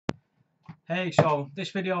Hey, so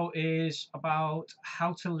this video is about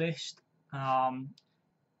how to list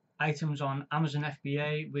items on Amazon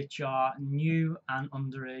FBA which are new and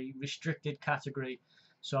under a restricted category.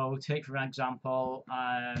 So take for example,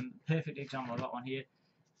 perfect example of that one here,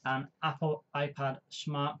 an Apple iPad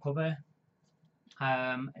smart cover.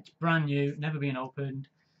 It's brand new, never been opened.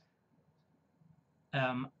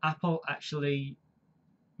 Apple actually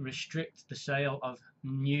restrict the sale of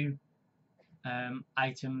new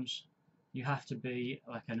items. You have to be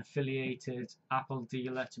like an affiliated Apple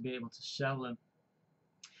dealer to be able to sell them.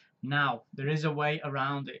 Now, there is a way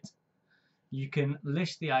around it. You can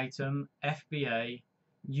list the item FBA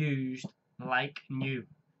used like new.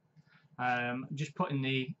 Just put in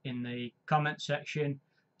the comment section,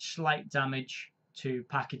 slight damage to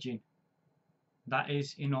packaging. That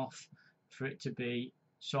is enough for it to be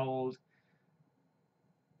sold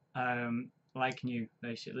like new,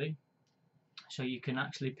 basically. So you can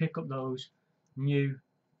actually pick up those new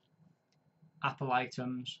Apple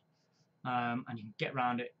items and you can get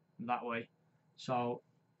around it that way. So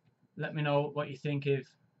let me know what you think of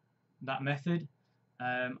that method.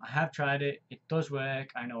 I have tried it, it does work.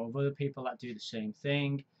 I know of other people that do the same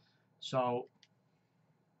thing, so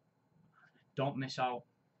don't miss out.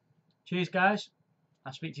 Cheers guys,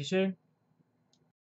 I'll speak to you soon.